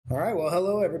All right, well,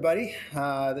 hello, everybody.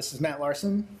 This is Matt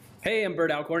Larson. Hey, I'm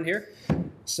Bert Alcorn here.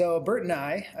 So Bert and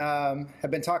I have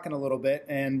been talking a little bit,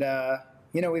 and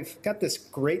we've got this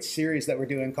great series that we're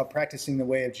doing called Practicing the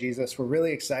Way of Jesus. We're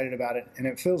really excited about it, and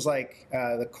it feels like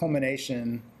the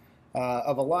culmination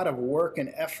of a lot of work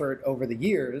and effort over the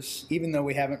years, even though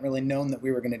we haven't really known that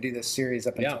we were going to do this series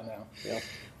up until now.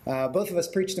 Yeah. Both of us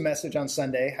preached a message on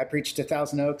Sunday. I preached at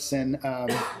Thousand Oaks, and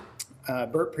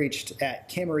Bert preached at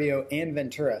Camarillo and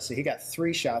Ventura, so he got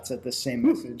 3 shots at this same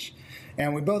message.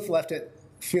 And we both left it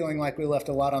feeling like we left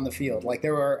a lot on the field. Like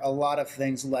there were a lot of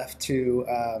things left to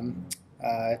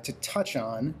touch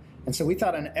on. And so we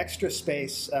thought an extra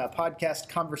space podcast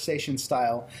conversation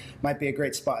style might be a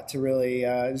great spot to really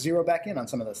zero back in on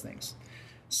some of those things.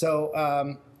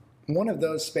 So one of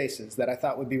those spaces that I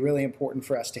thought would be really important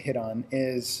for us to hit on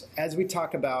is, as we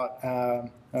talked about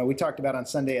on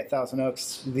Sunday at Thousand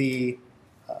Oaks, the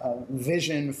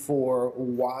vision for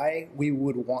why we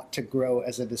would want to grow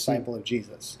as a disciple of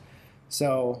Jesus.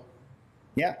 So,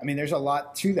 yeah, I mean, there's a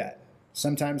lot to that.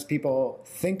 Sometimes people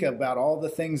think about all the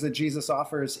things that Jesus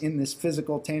offers in this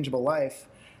physical, tangible life,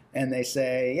 and they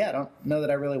say, yeah, I don't know that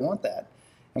I really want that.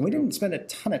 And we didn't spend a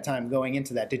ton of time going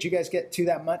into that. Did you guys get to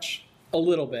that much? A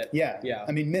little bit. Yeah.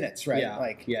 I mean, minutes, right?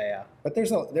 Yeah. Yeah. But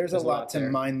there's a lot to there.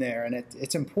 mine there, and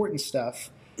it's important stuff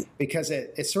because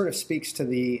it sort of speaks to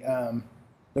the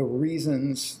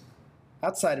reasons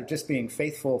outside of just being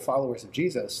faithful followers of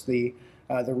Jesus, the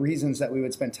reasons that we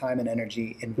would spend time and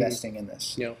energy investing in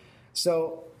this. Yeah.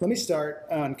 So let me start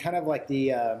on kind of like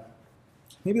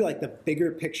maybe like the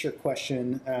bigger picture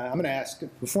question. I'm going to ask,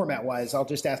 format-wise, I'll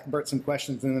just ask Bert some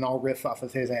questions and then I'll riff off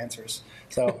of his answers.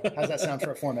 So how's that sound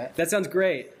for a format? That sounds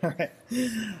great. All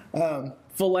right.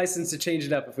 Full license to change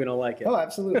it up if we don't like it. Oh,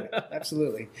 absolutely.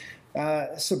 Absolutely.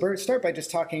 So Bert, start by just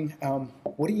talking,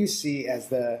 what do you see as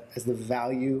the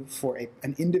value for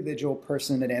an individual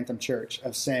person at Anthem Church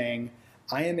of saying,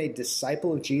 I am a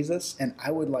disciple of Jesus, and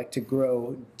I would like to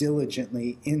grow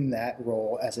diligently in that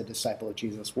role as a disciple of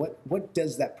Jesus. What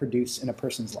does that produce in a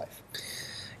person's life?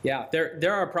 Yeah,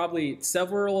 there are probably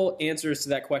several answers to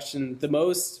that question. The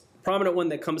most prominent one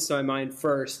that comes to my mind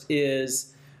first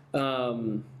is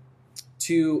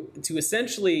to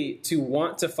essentially to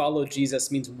want to follow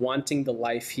Jesus means wanting the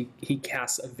life he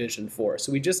casts a vision for.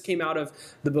 So we just came out of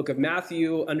the book of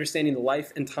Matthew, understanding the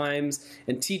life and times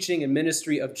and teaching and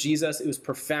ministry of Jesus. It was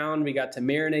profound. We got to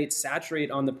marinate, saturate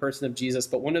on the person of Jesus.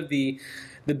 But one of the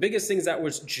biggest things that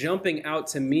was jumping out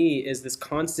to me is this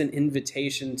constant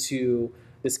invitation to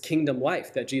this kingdom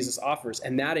life that Jesus offers,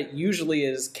 and that it usually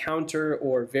is counter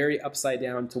or very upside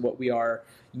down to what we are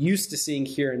used to seeing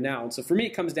here and now. And so for me,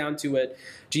 it comes down to what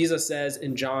Jesus says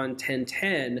in John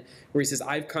 10:10, where he says,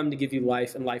 I've come to give you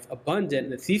life and life abundant,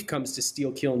 and the thief comes to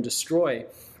steal, kill, and destroy.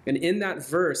 And in that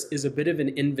verse is a bit of an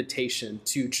invitation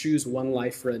to choose one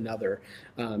life for another.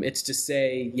 It's to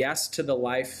say yes to the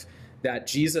life that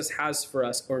Jesus has for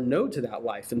us or no to that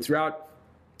life. And throughout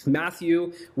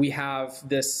Matthew, we have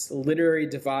this literary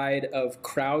divide of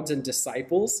crowds and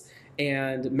disciples,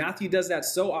 and Matthew does that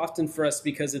so often for us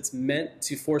because it's meant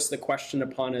to force the question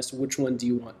upon us, which one do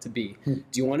you want to be? Do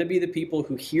you want to be the people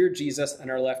who hear Jesus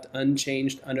and are left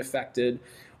unchanged, unaffected,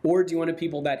 or do you want to be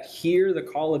people that hear the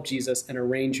call of Jesus and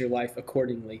arrange your life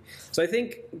accordingly? So I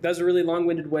think that's a really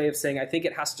long-winded way of saying I think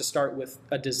it has to start with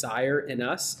a desire in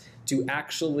us to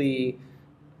actually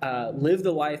live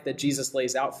the life that Jesus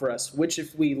lays out for us, which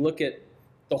if we look at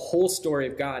the whole story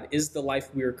of God is the life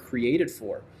we were created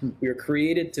for. We were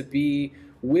created to be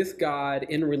with God,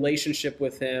 in relationship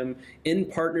with him, in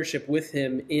partnership with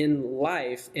him in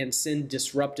life, and sin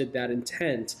disrupted that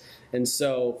intent. And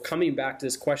so coming back to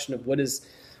this question of what is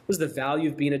the value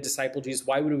of being a disciple of Jesus?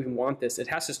 Why would we want this? It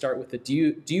has to start with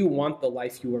do you want the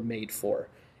life you were made for?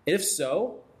 If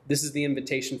so, this is the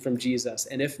invitation from Jesus.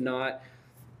 And if not,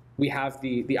 we have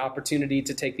the opportunity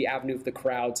to take the avenue of the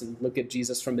crowds and look at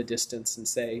Jesus from a distance and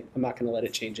say, I'm not going to let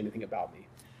it change anything about me.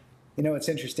 You know, it's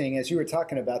interesting. As you were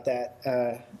talking about that,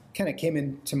 kind of came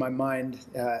into my mind.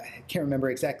 I can't remember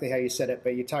exactly how you said it,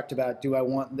 but you talked about, do I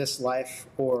want this life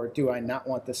or do I not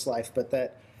want this life? But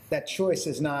that choice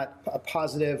is not a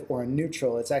positive or a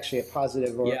neutral. It's actually a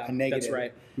positive or a negative. That's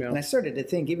right. Yeah. And I started to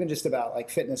think even just about like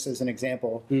fitness as an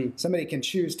example. Somebody can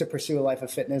choose to pursue a life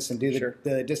of fitness and do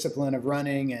the discipline of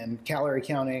running and calorie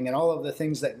counting and all of the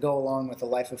things that go along with a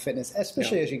life of fitness,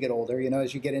 especially as you get older,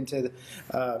 as you get into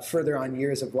further on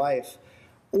years of life.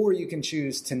 Or you can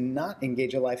choose to not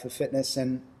engage a life of fitness,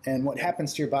 and what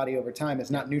happens to your body over time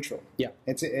is not neutral. Yeah,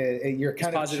 you're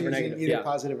kind of choosing either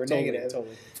positive or negative.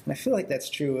 Totally. And I feel like that's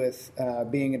true with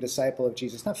being a disciple of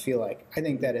Jesus. Not feel like. I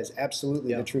think that is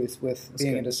absolutely the truth with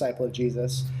being a disciple of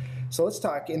Jesus. So let's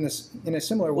talk in a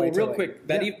similar way. Well, real quick,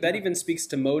 that even speaks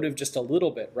to motive just a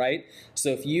little bit, right? So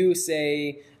if you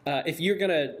say, if you're going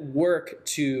to work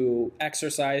to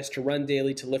exercise, to run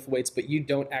daily, to lift weights, but you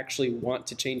don't actually want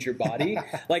to change your body,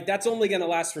 like that's only going to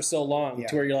last for so long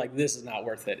to where you're like, this is not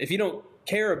worth it. If you don't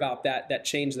care about that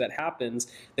change that happens,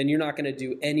 then you're not going to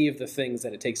do any of the things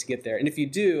that it takes to get there. And if you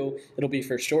do, it'll be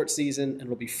for a short season and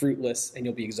it'll be fruitless and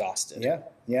you'll be exhausted.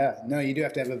 Yeah. No, you do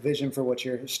have to have a vision for what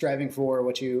you're striving for,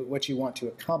 what you want to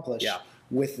accomplish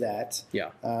with that.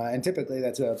 And typically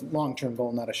that's a long-term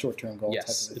goal, not a short-term goal.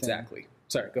 Yes, type of exactly.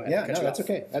 Sorry, go ahead. Yeah, no, that's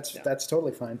okay. That's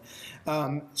totally fine.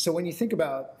 So when you think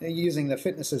about using the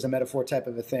fitness as a metaphor type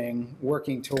of a thing,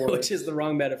 working toward... Which is the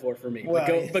wrong metaphor for me,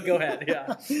 well, but go ahead,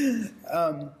 yeah.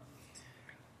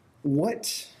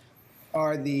 What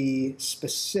are the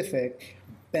specific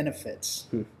benefits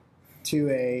to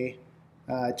a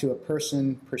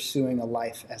person pursuing a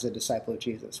life as a disciple of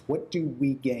Jesus? What do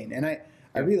we gain? And I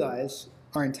realize...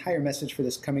 our entire message for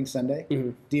this coming Sunday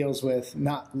deals with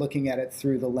not looking at it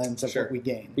through the lens of what we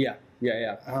gain.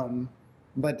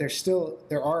 But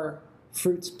there are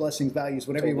fruits, blessings, values,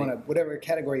 whatever you want to, whatever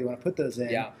category you want to put those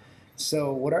in.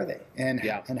 So what are they, and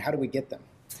how do we get them?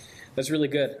 That's really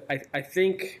good. I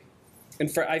think,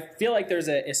 I feel like there's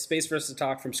a space for us to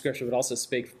talk from Scripture, but also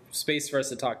space for us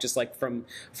to talk just like from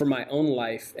my own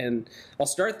life. And I'll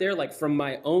start there. Like from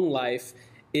my own life,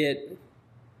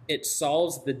 it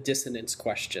solves the dissonance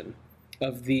question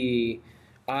of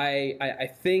I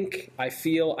think, I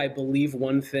feel, I believe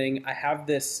one thing. I have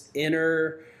this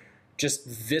inner, just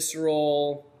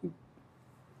visceral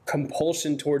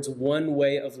compulsion towards one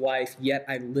way of life, yet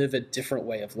I live a different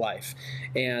way of life.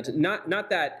 And not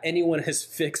that anyone has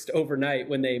fixed overnight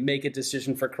when they make a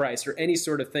decision for Christ or any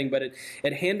sort of thing, but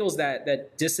it handles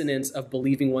that dissonance of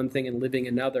believing one thing and living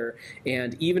another.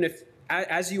 And even if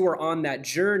as you are on that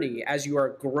journey, as you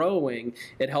are growing,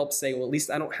 it helps say, well, at least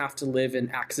I don't have to live in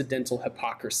accidental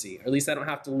hypocrisy, or at least I don't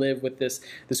have to live with this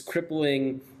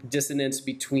crippling dissonance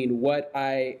between what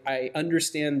I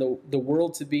understand the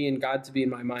world to be and God to be in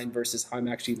my mind versus how I'm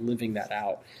actually living that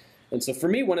out. And so for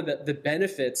me, one of the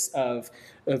benefits of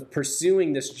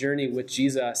pursuing this journey with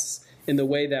Jesus in the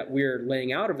way that we're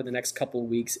laying out over the next couple of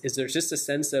weeks is there's just a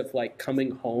sense of like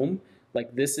coming home.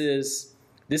 Like this is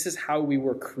how we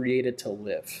were created to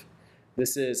live.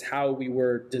 This is how we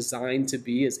were designed to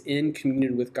be, is in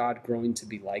communion with God, growing to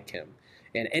be like him.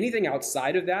 And anything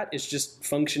outside of that is just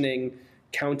functioning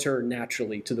counter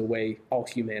naturally to the way all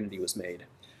humanity was made.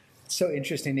 It's so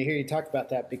interesting to hear you talk about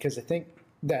that, because I think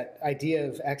that idea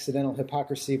of accidental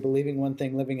hypocrisy, believing one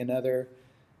thing, living another,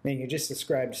 I mean, you just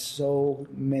described so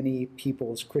many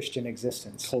people's Christian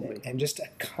existence. Totally. And just a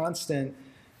constant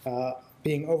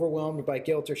being overwhelmed by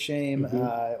guilt or shame,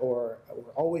 or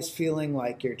always feeling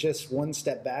like you're just one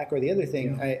step back. Or the other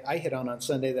thing I hit on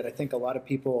Sunday that I think a lot of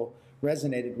people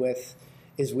resonated with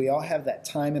is we all have that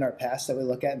time in our past that we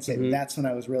look at and say, that's when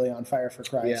I was really on fire for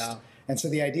Christ. Yeah. And so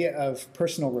the idea of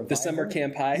personal revival. The summer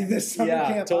camp high. The summer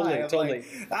camp high. Totally.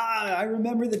 Like, I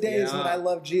remember the days when I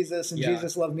loved Jesus and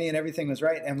Jesus loved me and everything was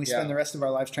right. And we spend the rest of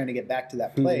our lives trying to get back to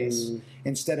that place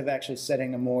instead of actually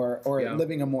setting a more, or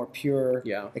living a more pure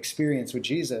experience with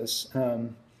Jesus.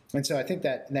 And so I think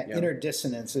that inner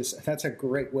dissonance that's a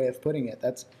great way of putting it.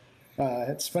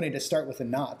 It's funny to start with a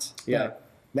not.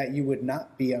 That you would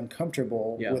not be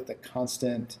uncomfortable with the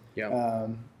constant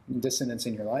dissonance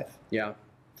in your life.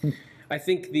 I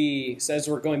think so as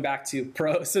we're going back to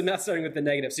so not starting with the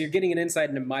negative. So you're getting an insight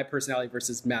into my personality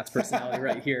versus Matt's personality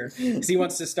right here. So he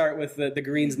wants to start with the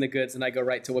greens and the goods, and I go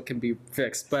right to what can be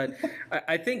fixed. But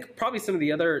I think probably some of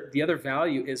the other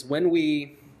value is when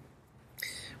we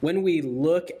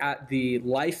look at the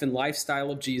life and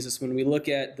lifestyle of Jesus, when we look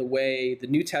at the way the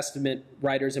New Testament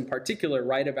writers in particular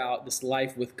write about this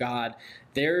life with God,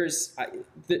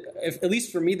 at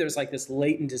least for me, there's like this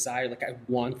latent desire, like I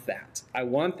want that. I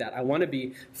want to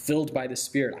be filled by the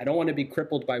Spirit. I don't want to be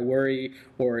crippled by worry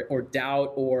or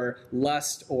doubt or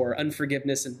lust or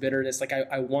unforgiveness and bitterness. Like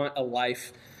I want a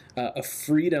life of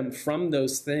freedom from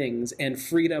those things and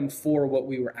freedom for what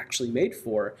we were actually made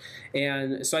for.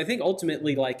 And so I think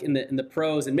ultimately, like in the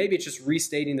pros, and maybe it's just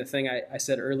restating the thing I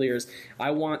said earlier, is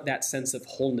I want that sense of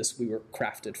wholeness we were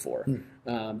crafted for.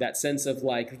 That sense of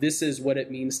like, this is what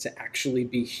it means to actually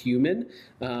be human.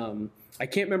 I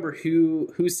can't remember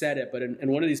who said it, but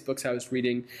in one of these books I was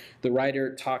reading, the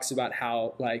writer talks about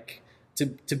how like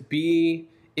to be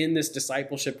in this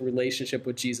discipleship relationship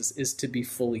with Jesus is to be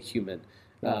fully human.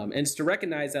 And it's to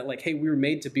recognize that, like, hey, we were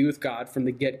made to be with God from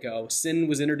the get-go. Sin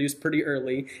was introduced pretty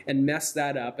early and messed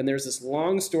that up. And there's this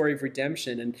long story of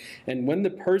redemption. And when the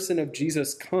person of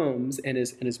Jesus comes and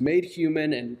is made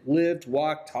human and lived,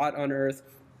 walked, taught on earth,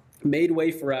 made way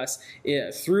for us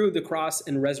through the cross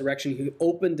and resurrection, he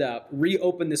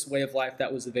reopened this way of life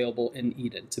that was available in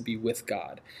Eden to be with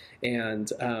God.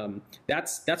 And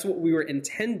that's what we were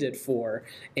intended for.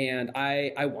 And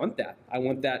I want that. I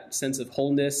want that sense of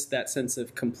wholeness, that sense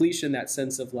of completion, that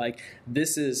sense of like,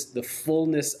 this is the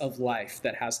fullness of life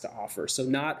that has to offer. So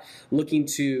not looking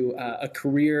to a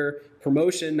career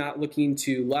promotion, not looking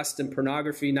to lust and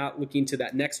pornography, not looking to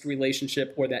that next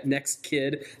relationship or that next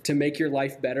kid to make your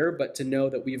life better, but to know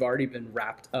that we've already been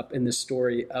wrapped up in the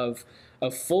story of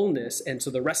fullness. And so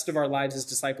the rest of our lives as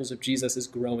disciples of Jesus is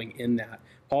growing in that.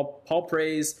 Paul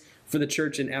prays for the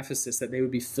church in Ephesus that they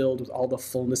would be filled with all the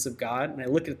fullness of God. And I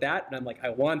look at that and I'm like, I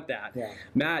want that. Yeah.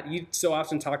 Matt, you so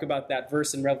often talk about that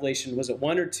verse in Revelation. Was it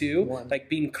 1 or 2? 1. Like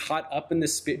being caught up in the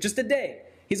Spirit. Just a day.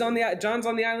 John's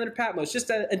on the island of Patmos, just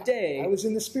a day. I was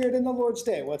in the Spirit in the Lord's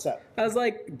day. What's up? I was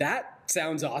like, that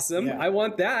sounds awesome. Yeah. I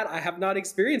want that. I have not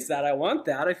experienced that. I want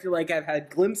that. I feel like I've had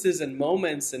glimpses and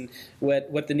moments and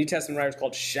what the New Testament writers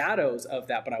called shadows of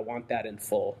that, but I want that in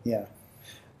full. Yeah.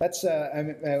 That's,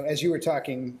 as you were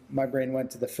talking, my brain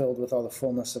went to the filled with all the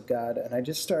fullness of God. And I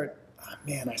just start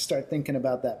thinking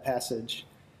about that passage.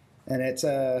 And it's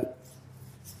a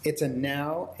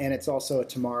now, and it's also a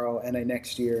tomorrow, and a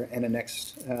next year, and a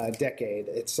next decade.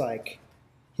 It's like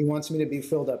he wants me to be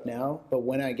filled up now, but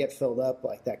when I get filled up,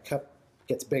 like that cup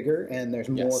gets bigger, and there's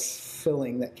more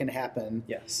filling that can happen.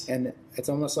 Yes. And it's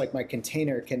almost like my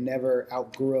container can never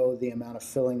outgrow the amount of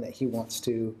filling that he wants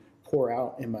to pour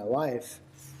out in my life.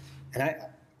 And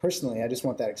I just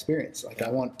want that experience. Like I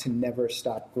want to never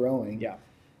stop growing. Yeah.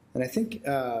 And I think,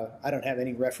 I don't have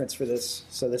any reference for this,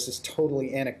 so this is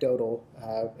totally anecdotal,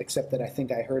 except that I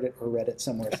think I heard it or read it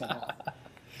somewhere somehow.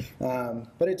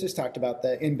 But it just talked about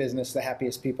that in business, the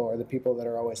happiest people are the people that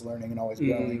are always learning and always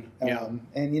growing.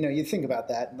 And, you think about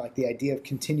that, like the idea of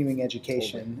continuing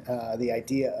education, the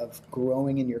idea of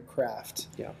growing in your craft.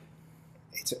 Yeah.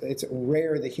 It's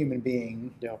rare the human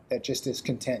being that just is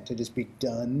content to just be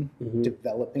done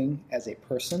developing as a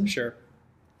person. Sure.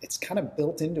 It's kind of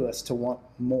built into us to want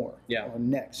more or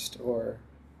next or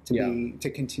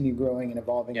to continue growing and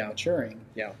evolving and maturing.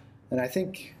 Yeah. And I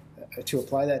think to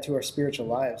apply that to our spiritual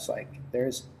lives, like there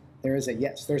is there's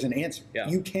an answer. Yeah.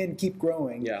 You can keep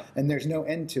growing and there's no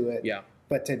end to it. Yeah.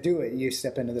 But to do it, you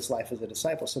step into this life as a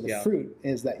disciple. So the fruit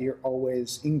is that you're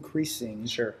always increasing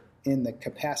in the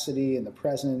capacity and the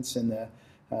presence and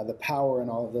the power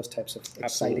and all of those types of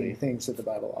exciting things that the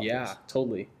Bible offers. Yeah,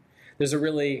 totally. There's a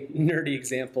really nerdy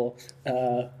example.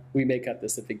 We may cut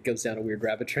this if it goes down a weird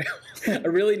rabbit trail. A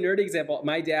really nerdy example.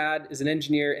 My dad is an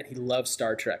engineer and he loves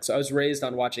Star Trek. So I was raised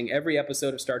on watching every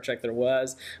episode of Star Trek there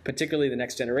was, particularly The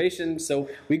Next Generation. So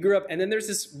we grew up, and then there's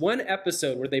this one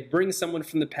episode where they bring someone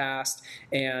from the past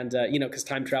and, because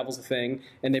time travel's a thing,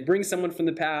 and they bring someone from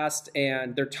the past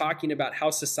and they're talking about how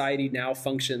society now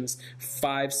functions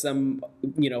some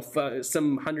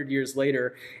 100 years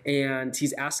later. And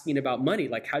he's asking about money,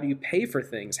 like how do you pay for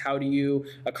things? How do you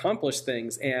accomplish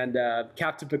things? And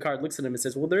Captain Picard looks at him and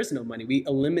says, well, there is no money. We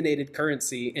eliminated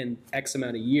currency in X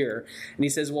amount a year. And he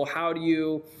says, well, how do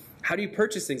you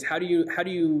purchase things? How do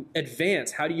you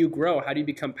advance? How do you grow? How do you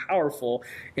become powerful?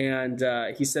 And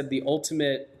he said the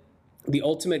ultimate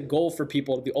goal for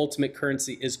people, the ultimate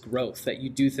currency is growth, that you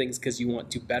do things because you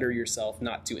want to better yourself,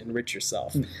 not to enrich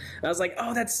yourself. And I was like,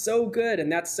 oh, that's so good.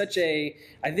 And that's such I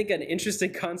think an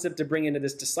interesting concept to bring into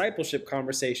this discipleship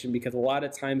conversation, because a lot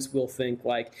of times we'll think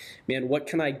like, man, what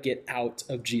can I get out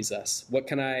of Jesus? What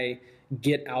can I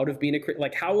get out of being a Christian?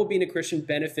 Like, how will being a Christian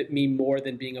benefit me more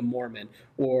than being a Mormon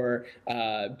or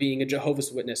being a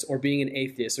Jehovah's Witness or being an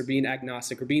atheist or being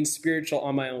agnostic or being spiritual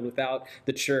on my own without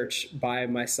the church by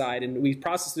my side? And we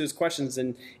process those questions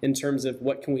in terms of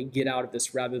what can we get out of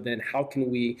this rather than how can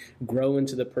we grow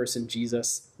into the person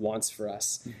Jesus wants for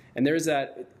us. And there's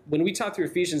when we talked through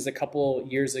Ephesians a couple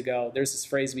years ago, there's this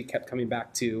phrase we kept coming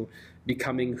back to,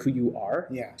 becoming who you are.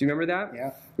 Yeah. Do you remember that? Yeah.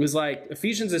 It was like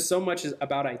Ephesians is so much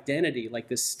about identity, like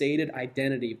this stated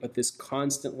identity, but this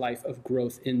constant life of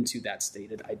growth into that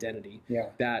stated identity. Yeah.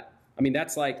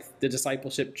 That's like the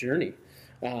discipleship journey,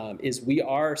 is we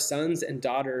are sons and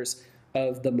daughters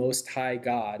of the Most High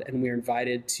God, and we're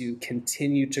invited to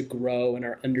continue to grow in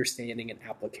our understanding and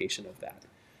application of that.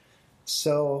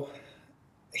 So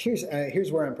here's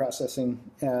where I'm processing,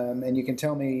 and you can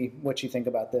tell me what you think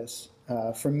about this.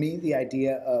 For me, the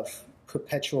idea of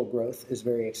perpetual growth is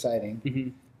very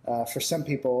exciting. For some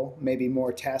people, maybe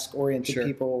more task-oriented Sure.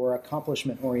 people or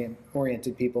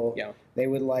accomplishment-oriented people, Yeah. they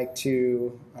would like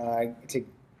to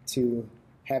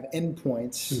have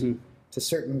endpoints to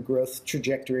certain growth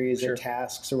trajectories Sure. or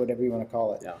tasks or whatever you want to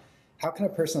call it. Yeah. How can a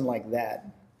person like that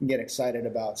get excited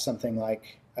about something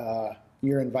like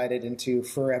you're invited into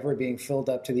forever being filled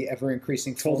up to the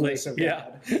ever-increasing fullness of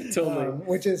God? Totally.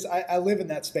 Which is, I live in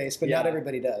that space, but not Yeah.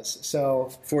 everybody does.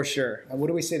 So For sure. what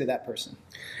do we say to that person?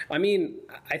 I mean,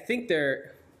 I think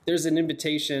there's an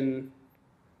invitation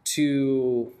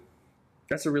to.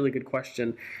 That's a really good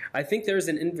question. I think there's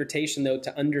an invitation, though,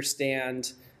 to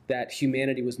understand that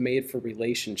humanity was made for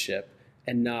relationship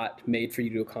and not made for you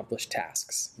to accomplish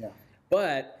tasks. Yeah.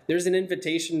 But there's an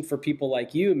invitation for people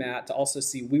like you, Matt, to also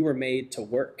see we were made to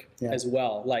work as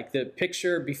well. Like the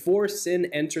picture before sin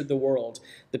entered the world,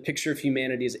 the picture of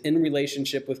humanity is in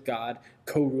relationship with God,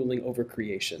 co-ruling over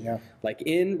creation. Yeah. Like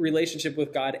in relationship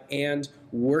with God and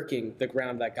working the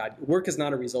ground that God. Work is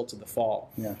not a result of the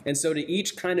fall. Yeah. And so to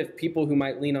each kind of people who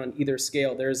might lean on either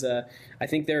scale, I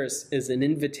think there is an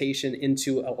invitation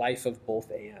into a life of both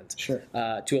and. Sure.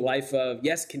 To a life of,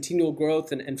 yes, continual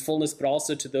growth and fullness, but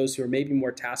also to those who are maybe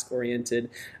more task-oriented,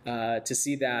 to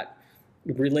see that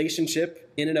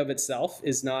relationship in and of itself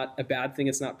is not a bad thing.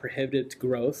 It's not prohibitive to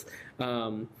growth.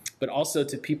 But also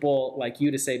to people like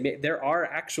you to say, there are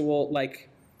actual, like,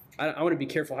 I want to be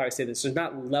careful how I say this. There's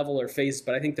not level or phase,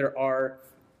 but I think there are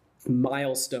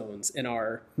milestones in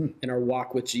our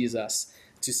walk with Jesus.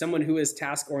 To someone who is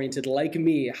task-oriented like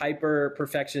me,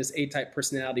 hyper-perfectionist, A-type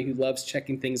personality who loves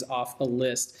checking things off a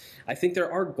list, I think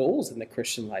there are goals in the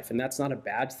Christian life, and that's not a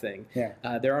bad thing. Yeah.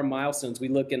 There are milestones. We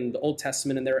look in the Old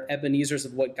Testament, and there are Ebenezer's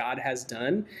of what God has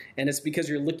done, and it's because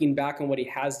you're looking back on what he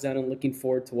has done and looking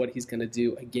forward to what he's going to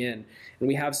do again. And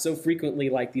we have so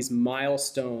frequently like these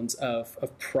milestones of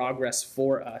progress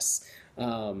for us.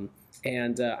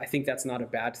 And I think that's not a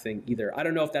bad thing either. I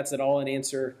don't know if that's at all an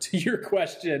answer to your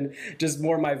question, just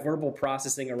more my verbal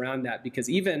processing around that, because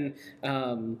even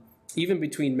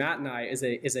between Matt and I is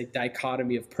a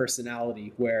dichotomy of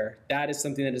personality where that is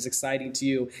something that is exciting to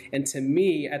you. And to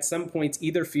me, at some points,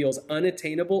 either feels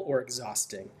unattainable or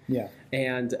exhausting. Yeah.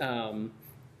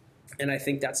 And I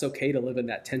think that's okay to live in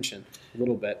that tension a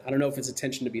little bit. I don't know if it's a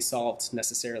tension to be solved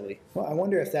necessarily. Well, I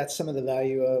wonder if that's some of the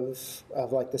value of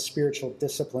like the spiritual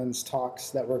disciplines talks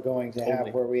that we're going to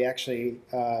have, where we actually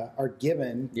are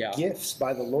given gifts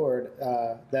by the Lord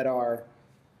that are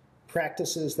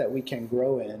practices that we can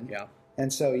grow in. Yeah.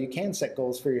 And so you can set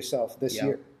goals for yourself this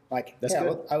year. Like,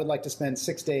 I would like to spend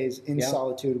 6 days in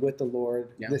solitude with the Lord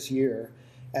this year,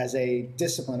 as a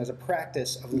discipline, as a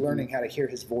practice of learning how to hear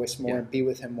his voice more and be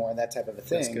with him more and that type of a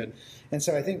thing. That's good. And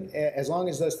so I think as long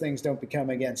as those things don't become,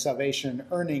 again, salvation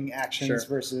earning actions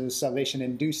versus salvation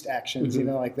induced actions, you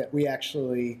know, like that we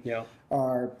actually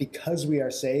are, because we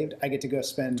are saved, I get to go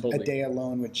spend a day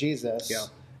alone with Jesus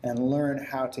and learn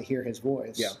how to hear his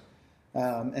voice. Yeah.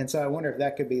 And so I wonder if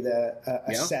that could be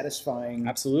a satisfying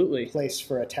place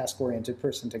for a task-oriented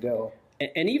person to go.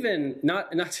 And even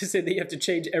not to say that you have to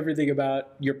change everything about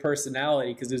your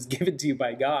personality because it was given to you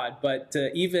by God, but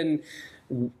to even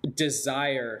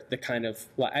desire the kind of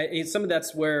some of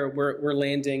that's where we're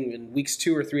landing in weeks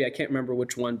 2 or 3. I can't remember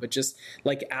which one, but just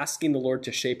like asking the Lord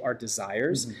to shape our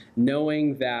desires,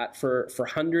 knowing that for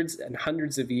hundreds and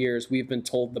hundreds of years we've been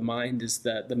told the mind is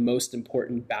the most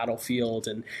important battlefield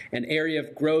and an area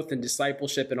of growth and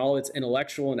discipleship and all its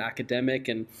intellectual and academic,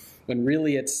 and when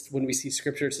really it's, when we see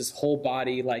scripture, it's this whole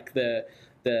body, like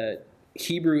the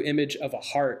Hebrew image of a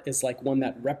heart is like one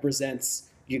that represents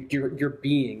your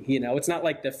being. You know, it's not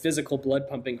like the physical blood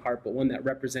pumping heart, but one that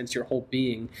represents your whole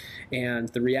being. And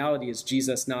the reality is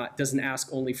Jesus doesn't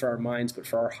ask only for our minds, but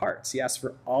for our hearts. He asks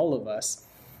for all of us.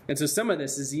 And so some of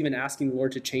this is even asking the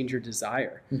Lord to change your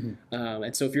desire.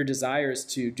 And so if your desire is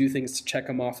to do things to check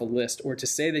them off a list or to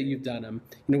say that you've done them,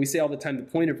 you know, we say all the time, the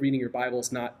point of reading your Bible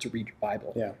is not to read your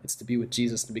Bible. It's to be with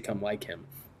Jesus, to become like him.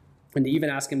 And to even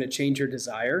ask him to change your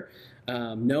desire,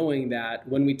 knowing that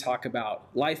when we talk about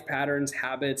life patterns,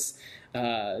 habits,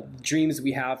 dreams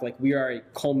we have, like we are a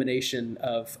culmination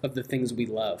of the things we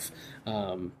love.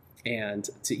 And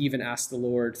to even ask the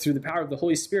Lord through the power of the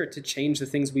Holy Spirit to change the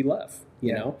things we love,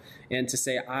 you know, and to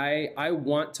say, I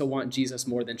want Jesus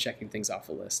more than checking things off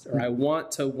a list, or I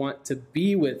want to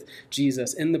be with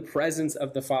Jesus in the presence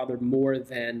of the Father more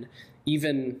than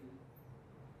even,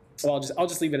 well, I'll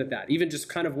just leave it at that. Even just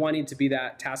kind of wanting to be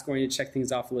that task-oriented, check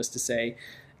things off a list, to say,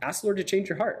 ask the Lord to change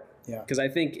your heart. Because I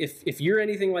think if you're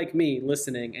anything like me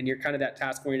listening and you're kind of that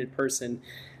task-oriented person,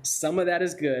 some of that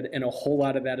is good and a whole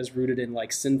lot of that is rooted in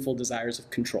like sinful desires of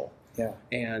control.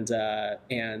 and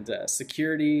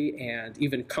security and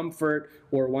even comfort,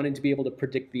 or wanting to be able to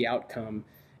predict the outcome.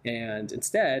 And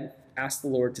instead, ask the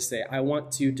Lord to say, I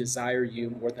want to desire you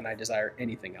more than I desire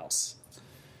anything else.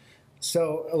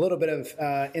 So a little bit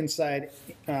of inside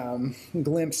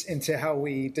glimpse into how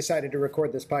we decided to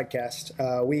record this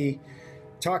podcast. We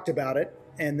talked about it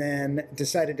and then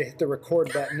decided to hit the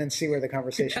record button and see where the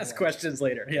conversation Ask went. questions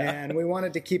later. Yeah. And we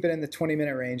wanted to keep it in the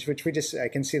 20-minute range, which I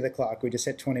can see the clock. We just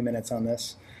hit 20 minutes on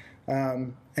this.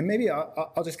 And maybe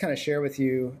I'll just kind of share with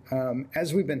you,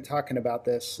 as we've been talking about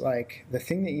this, like the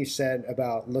thing that you said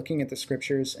about looking at the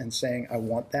scriptures and saying, I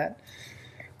want that.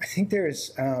 I think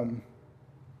there's a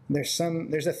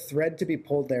thread to be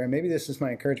pulled there. And maybe this is my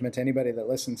encouragement to anybody that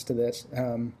listens to this,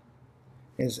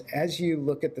 is as you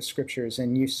look at the scriptures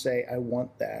and you say, I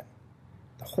want that.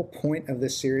 The whole point of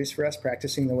this series for us,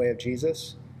 Practicing the Way of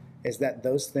Jesus, is that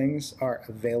those things are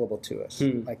available to us.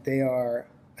 Like they are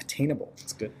attainable.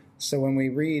 That's good. So when we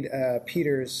read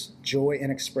Peter's joy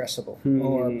inexpressible,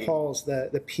 or Paul's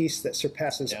the peace that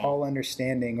surpasses all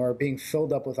understanding, or being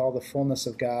filled up with all the fullness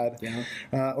of God,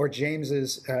 or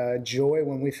James's joy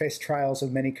when we face trials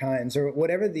of many kinds, or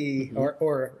whatever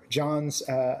or John's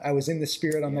I was in the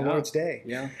Spirit on the Lord's day.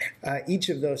 Each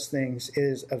of those things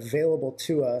is available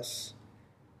to us,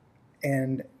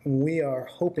 and we are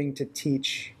hoping to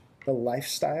teach the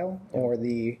lifestyle or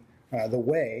the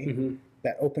way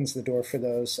that opens the door for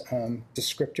those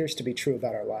descriptors to be true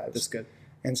about our lives. That's good.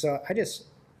 And so I guess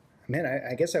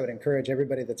I would encourage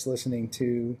everybody that's listening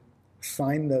to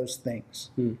find those things.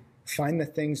 Find the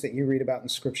things that you read about in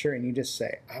Scripture and you just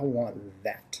say, I want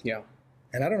that. Yeah.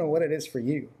 And I don't know what it is for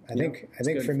you. I think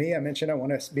for me, I mentioned I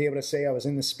want to be able to say I was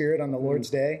in the Spirit on the Lord's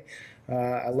day.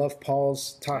 I love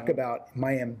Paul's talk about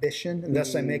my ambition, and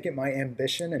thus I make it my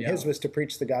ambition. And his was to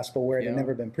preach the gospel where it had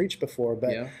never been preached before.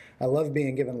 But I love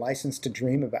being given license to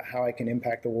dream about how I can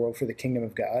impact the world for the kingdom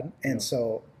of God. And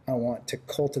so I want to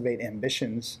cultivate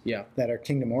ambitions that are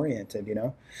kingdom oriented,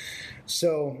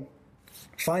 So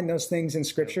find those things in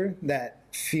Scripture that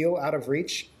feel out of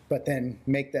reach, but then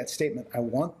make that statement, I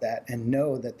want that, and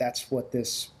know that that's what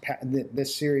this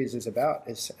series is about,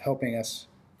 is helping us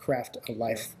craft a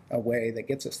life, a way that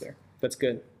gets us there. That's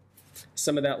good.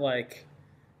 Some of that, like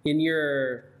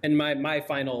my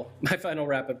final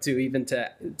wrap up too, even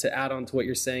to add on to what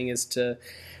you're saying, is to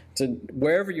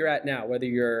wherever you're at now, whether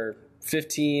you're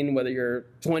 15, whether you're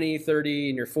 20, 30,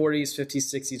 in your 40s,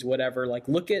 50s, 60s, whatever, like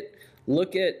look at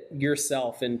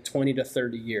yourself in 20 to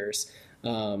 30 years.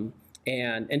 And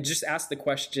just ask the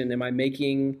question, am I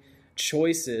making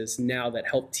choices now that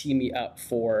help tee me up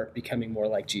for becoming more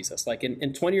like Jesus? Like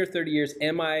in 20 or 30 years,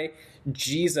 am I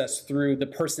Jesus through the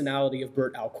personality of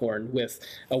Bert Alcorn with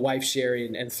a wife, Sherry,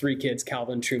 and 3 kids,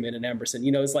 Calvin, Truman, and Emerson?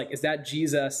 It's like, is that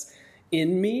Jesus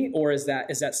in me, or is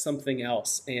that something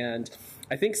else? And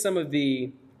I think some of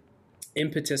the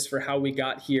impetus for how we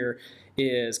got here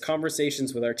is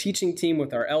conversations with our teaching team,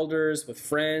 with our elders, with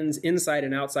friends, inside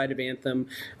and outside of Anthem,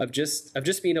 of just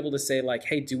being able to say, like,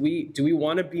 hey, do we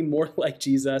want to be more like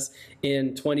Jesus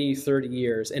in 20, 30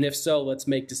 years? And if so, let's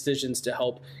make decisions to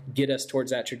help get us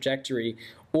towards that trajectory.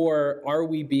 Or are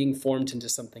we being formed into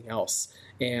something else?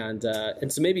 And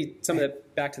so maybe some of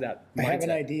that, back to that mindset. I have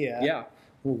an idea. Yeah.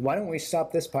 Why don't we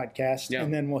stop this podcast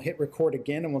and then we'll hit record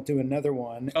again and we'll do another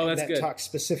one that talks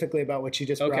specifically about what you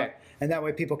just brought. And that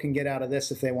way people can get out of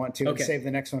this if they want to and save the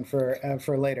next one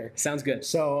for later. Sounds good.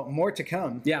 So more to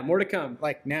come. Yeah, more to come.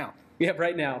 Like now. Yeah,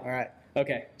 right now. All right.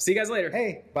 Okay. See you guys later.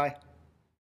 Hey, bye.